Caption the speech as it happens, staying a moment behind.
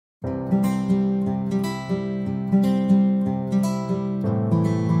Hello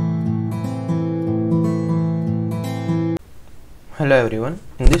everyone,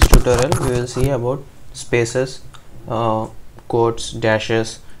 in this tutorial we will see about spaces, quotes,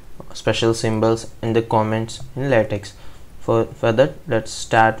 dashes, special symbols and the comments in latex. For that, let's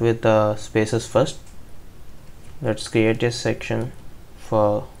start with spaces first. Let's create a section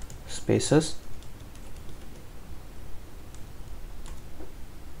for spaces.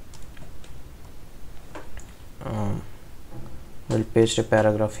 We'll paste a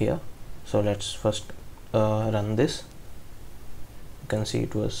paragraph here. So let's first run this. You can see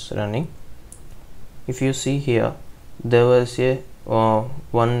it was running. If you see here, there was a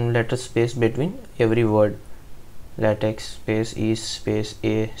one letter space between every word. Latex space, is space,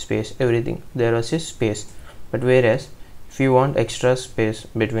 a space, everything there was a space. But whereas if you want extra space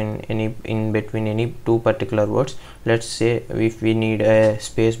between any two particular words, let's say if we need a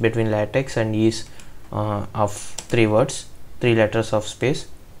space between latex and is of 3 words, 3 letters of space,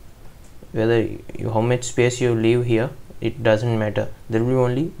 whether how much space you leave here, it doesn't matter. There will be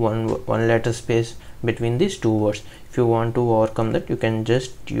only one letter space between these 2 words. If you want to overcome that, you can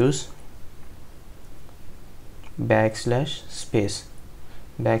just use backslash space,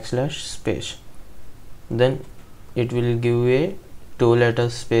 then it will give a 2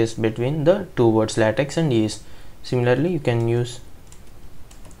 letter space between the 2 words latex and is. Similarly, you can use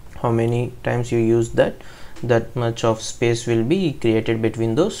how many times you use that much of space will be created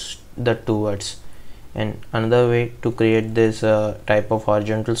between the 2 words. And another way to create this type of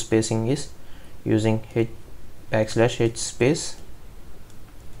horizontal spacing is using backslash h space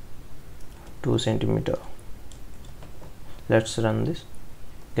 2 centimeter. Let's run this.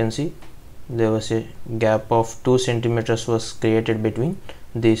 You can see there was a gap of 2 centimeters was created between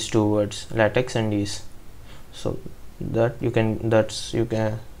these 2 words latex and is. So that you can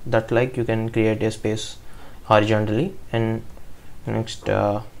create a space horizontally. And next,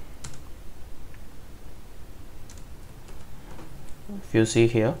 if you see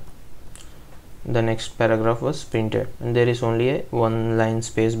here, the next paragraph was printed and there is only a 1 line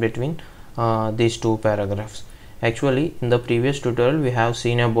space between these 2 paragraphs. Actually, in the previous tutorial we have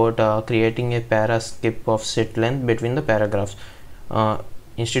seen about creating a para skip of set length between the paragraphs.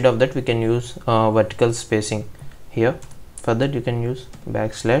 Instead of that, we can use vertical spacing here. For that, you can use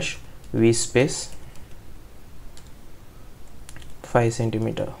backslash v space 5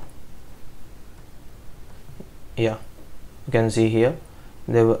 centimeter. Yeah, you can see here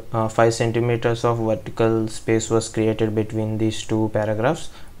there were 5 centimeters of vertical space was created between these 2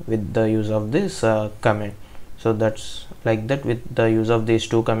 paragraphs with the use of this comment. So that's like that. With the use of these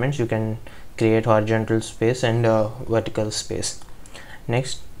 2 comments, you can create horizontal space and vertical space.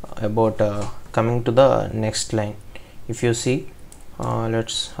 Next, about coming to the next line. If you see,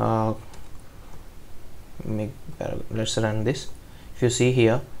 let's run this. If you see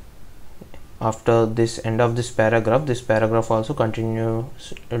here, after this end of this paragraph also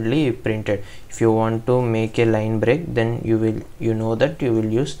continuously printed. If you want to make a line break, then you will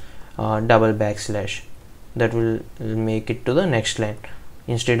use double backslash. That will make it to the next line.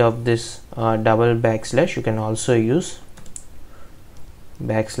 Instead of this double backslash, you can also use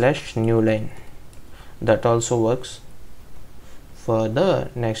backslash new line. That also works for the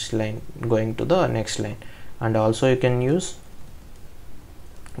next line, going to the next line. And also you can use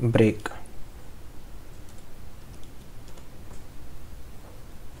break.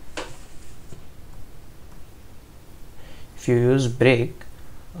 If you use break,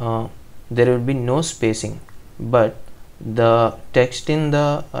 there will be no spacing, but the text in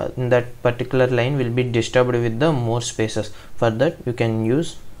that particular line will be disturbed with the more spaces. For that, you can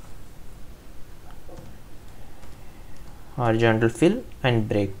use horizontal fill and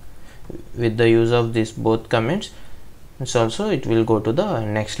break. With the use of these both comments, it will go to the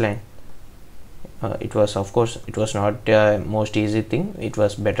next line. It was not most easy thing. It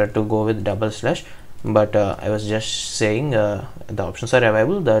was better to go with double slash, but I was just saying the options are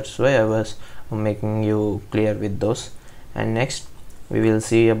available. That's why I was making you clear with those. And next, we will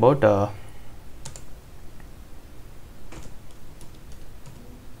see about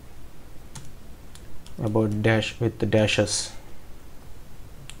dash with the dashes.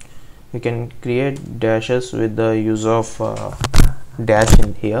 We can create dashes with the use of dash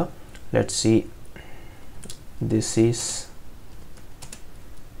in here. Let's see. This is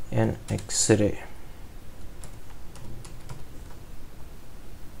an X-ray.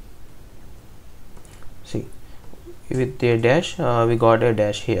 See, with the dash we got a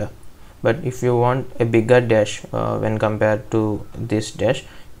dash here, but if you want a bigger dash when compared to this dash,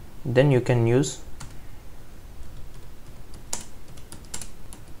 then you can use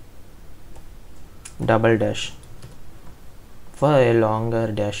double dash for a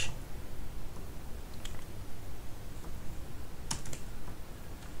longer dash.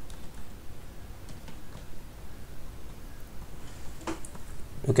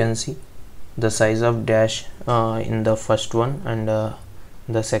 You can see the size of dash in the first one and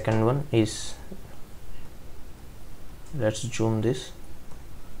the second one is, let's zoom this.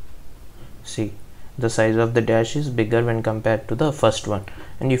 See, the size of the dash is bigger when compared to the first one,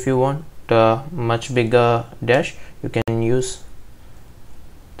 and if you want much bigger dash, you can use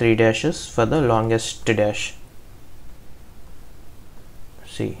 3 dashes for the longest dash.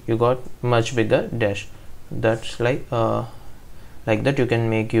 See, you got much bigger dash. That's like that you can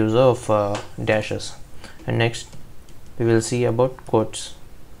make use of dashes. And next we will see about quotes.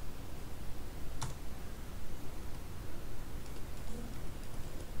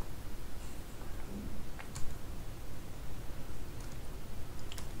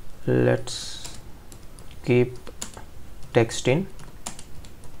 Let's keep text in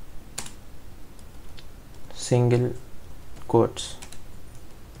single quotes.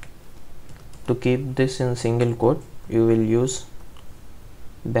 To keep this in single quote, you will use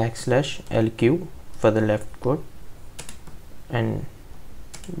 \LQ for the left quote and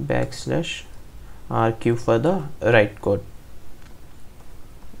 \RQ for the right quote.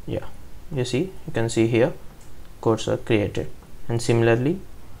 Yeah, you see, you can see here quotes are created. And similarly,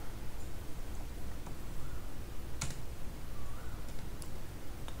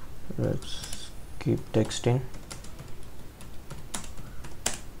 let's keep text in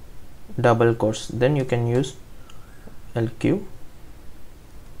double quotes. Then you can use LQ,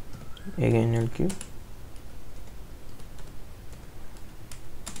 again LQ,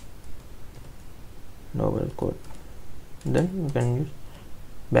 double quote. Then you can use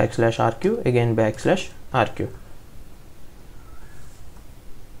 \RQ, again \RQ.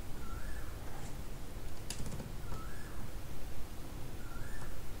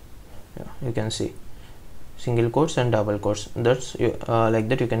 You can see single quotes and double quotes. That's like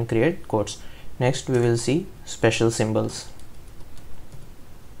that you can create quotes. Next we will see special symbols.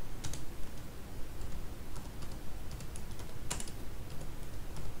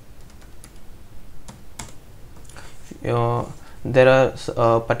 There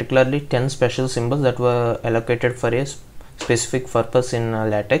are particularly 10 special symbols that were allocated for a specific purpose in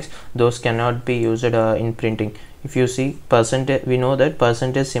latex. Those cannot be used in printing. If you see percentage, we know that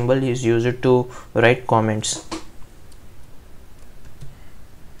percentage symbol is used to write comments.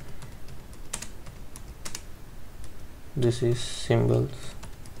 This is symbols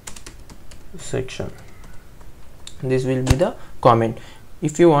section. This will be the comment.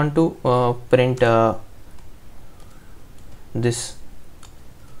 If you want to print this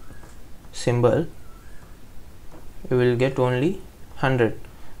symbol, you will get only 100.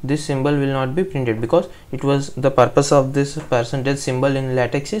 This symbol will not be printed because it was the purpose of this percentage symbol in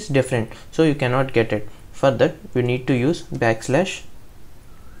latex is different, so you cannot get it. For that we need to use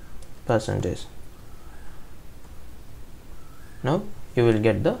 \percentage. Now you will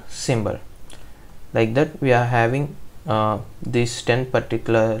get the symbol. Like that we are having these 10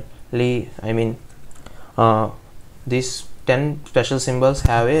 particularly, I mean these 10 special symbols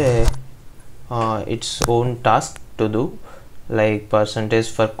have a its own task to do, like percentage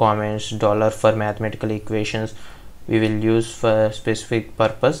for comments, dollar for mathematical equations. We will use for specific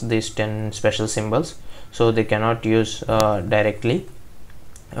purpose these 10 special symbols, so they cannot use directly.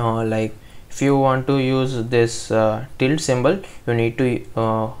 Like if you want to use this tilde symbol, you need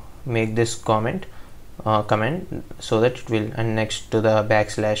to make this command so that it will, and next to the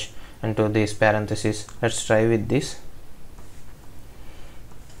backslash and to this parenthesis. Let's try with this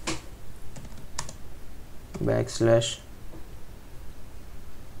backslash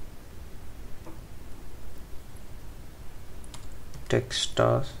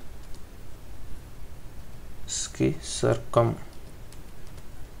textas ski circum.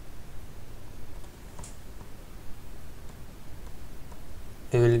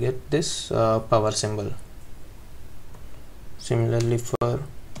 You will get this power symbol. Similarly for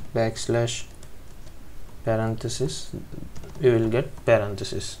backslash parenthesis, you will get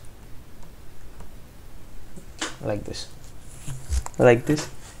parenthesis. Like this. Like this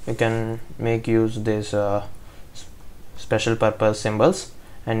you can make use this special purpose symbols.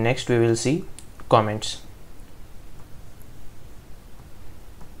 And next we will see comments.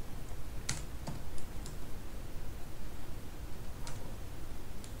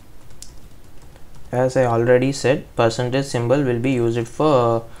 As I already said, percentage symbol will be used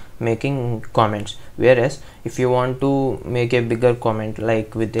for making comments, whereas if you want to make a bigger comment,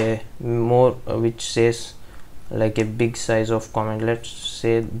 like with a more which says like a big size of comment, let's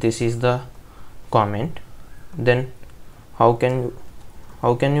say this is the comment, then how can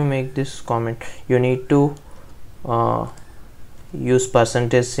you make this comment? You need to use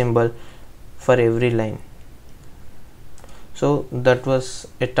percentage symbol for every line. So that was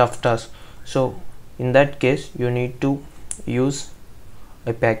a tough task. So in that case you need to use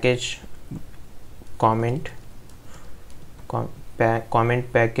a package comment.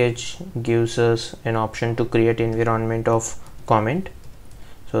 Comment package gives us an option to create environment of comment,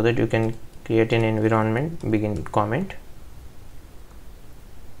 so that you can create an environment, begin with comment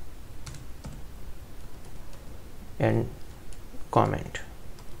and comment.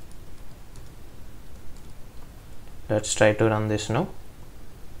 Let's try to run this now.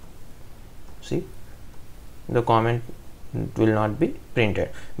 See, the comment will not be printed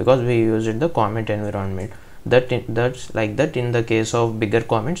because we used the comment environment. That's like that. In the case of bigger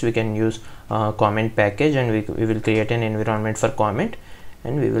comments, we can use comment package, and we will create an environment for comment,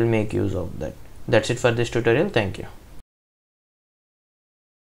 and we will make use of that. That's it for this tutorial. Thank you.